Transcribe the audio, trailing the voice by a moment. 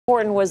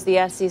important was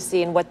the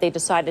SEC and what they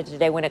decided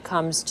today when it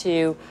comes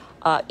to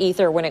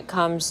Ether, when it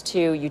comes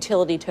to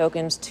utility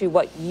tokens, to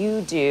what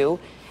you do?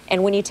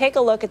 And when you take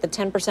a look at the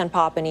 10%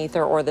 pop in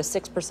Ether or the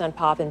 6%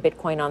 pop in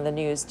Bitcoin on the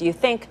news, do you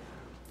think,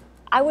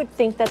 I would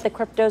think that the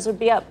cryptos would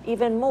be up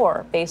even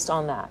more based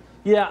on that?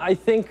 Yeah, I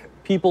think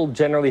people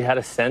generally had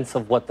a sense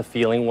of what the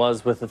feeling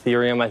was with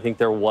Ethereum. I think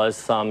there was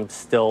some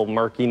still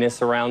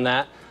murkiness around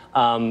that.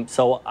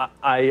 So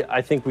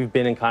I think we've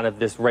been in kind of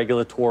this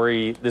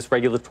regulatory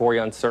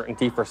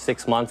uncertainty for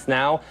 6 months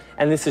now,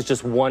 and this is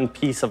just one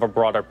piece of a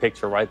broader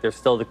picture, right? There's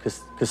still the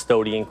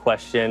custodian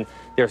question.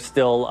 There's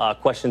still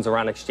questions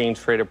around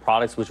exchange-traded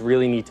products, which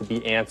really need to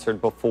be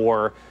answered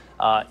before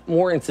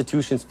more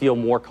institutions feel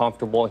more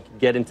comfortable and can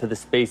get into the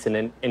space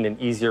in an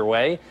easier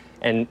way.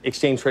 And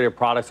exchange-traded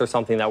products are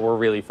something that we're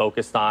really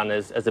focused on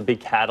as a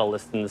big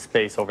catalyst in the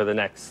space over the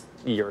next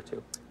year or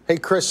two. Hey,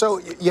 Chris, so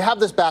you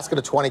have this basket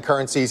of 20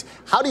 currencies.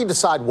 How do you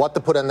decide what to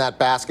put in that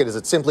basket? Is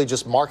it simply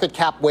just market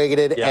cap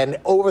weighted? Yeah. And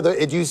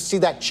do you see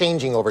that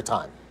changing over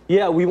time?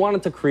 Yeah, we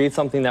wanted to create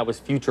something that was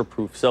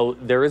future-proof. So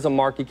there is a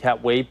market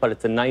cap weight, but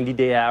it's a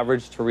 90-day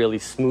average to really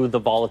smooth the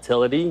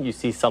volatility. You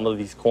see some of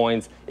these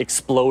coins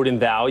explode in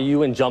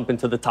value and jump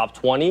into the top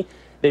 20.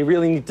 They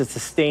really need to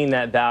sustain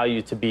that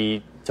value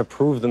to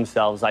prove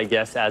themselves, I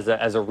guess, as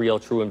a real,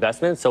 true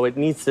investment. So it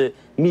needs to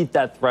meet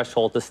that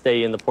threshold to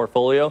stay in the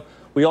portfolio.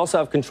 We also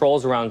have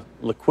controls around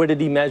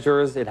liquidity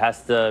measures. It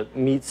has to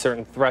meet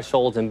certain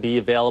thresholds and be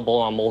available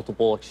on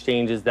multiple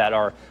exchanges that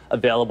are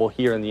available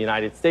here in the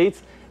United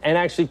States. And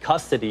actually,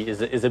 custody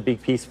is a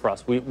big piece for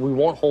us. We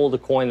won't hold a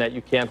coin that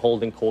you can't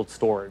hold in cold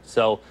storage.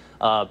 So,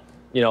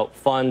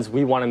 funds,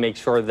 we want to make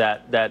sure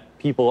that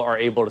people are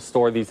able to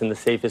store these in the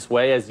safest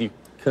way. As you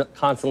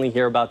constantly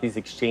hear about these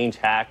exchange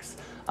hacks,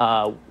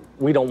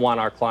 we don't want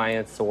our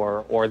clients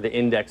or the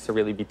index to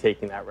really be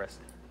taking that risk.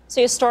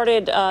 So you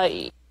started...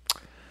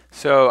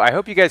 So I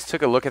hope you guys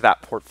took a look at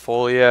that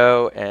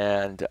portfolio,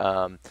 and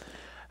I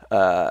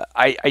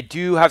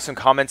do have some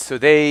comments. So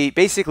they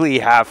basically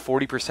have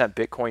 40%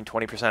 Bitcoin,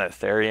 20%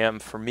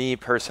 Ethereum. For me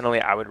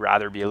personally, I would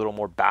rather be a little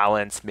more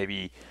balanced,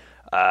 maybe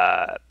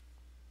 35%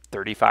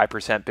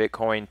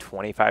 Bitcoin,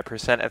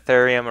 25%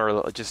 Ethereum,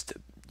 or just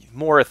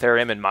more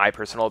Ethereum in my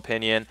personal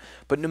opinion.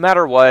 But no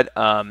matter what,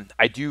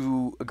 I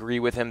do agree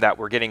with him that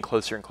we're getting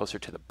closer and closer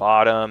to the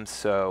bottom.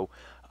 So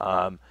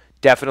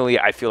definitely,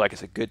 I feel like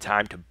it's a good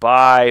time to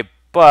buy.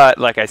 But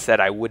like I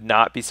said, I would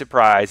not be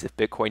surprised if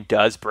Bitcoin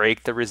does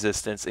break the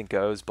resistance and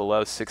goes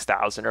below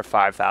 6,000 or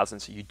 5,000.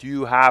 So you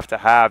do have to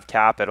have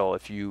capital.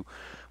 If you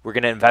were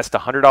going to invest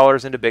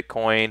 $100 into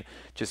Bitcoin,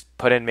 just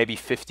put in maybe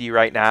 50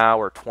 right now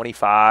or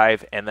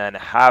 25, and then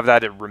have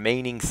that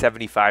remaining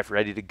 75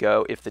 ready to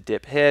go if the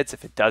dip hits.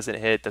 If it doesn't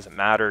hit, doesn't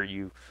matter.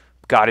 You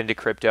got into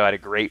crypto at a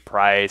great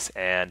price,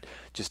 and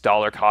just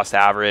dollar cost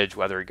average,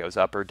 whether it goes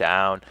up or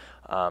down.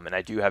 And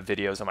I do have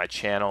videos on my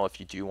channel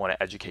if you do want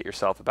to educate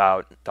yourself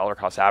about dollar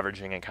cost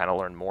averaging and kind of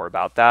learn more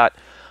about that.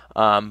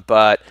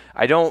 But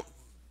I don't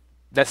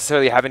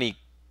necessarily have any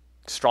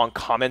strong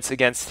comments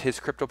against his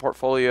crypto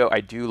portfolio.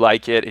 I do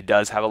like it. It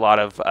does have a lot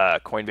of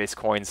Coinbase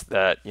coins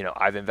that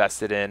I've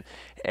invested in,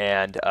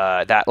 and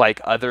that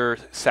like other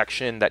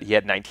section that he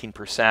had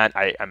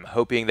 19%. I'm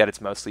hoping that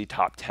it's mostly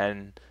top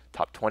 10,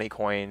 top 20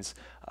 coins.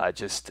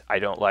 I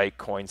don't like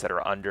coins that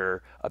are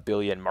under $1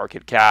 billion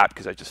market cap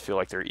because I just feel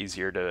like they're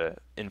easier to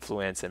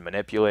influence and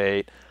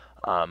manipulate.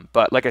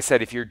 But like I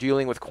said, if you're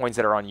dealing with coins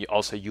that are on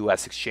also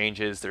US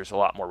exchanges, there's a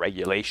lot more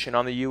regulation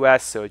on the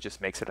US, so it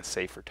just makes it a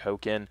safer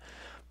token.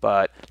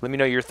 But let me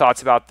know your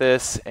thoughts about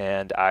this,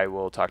 and I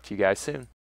will talk to you guys soon.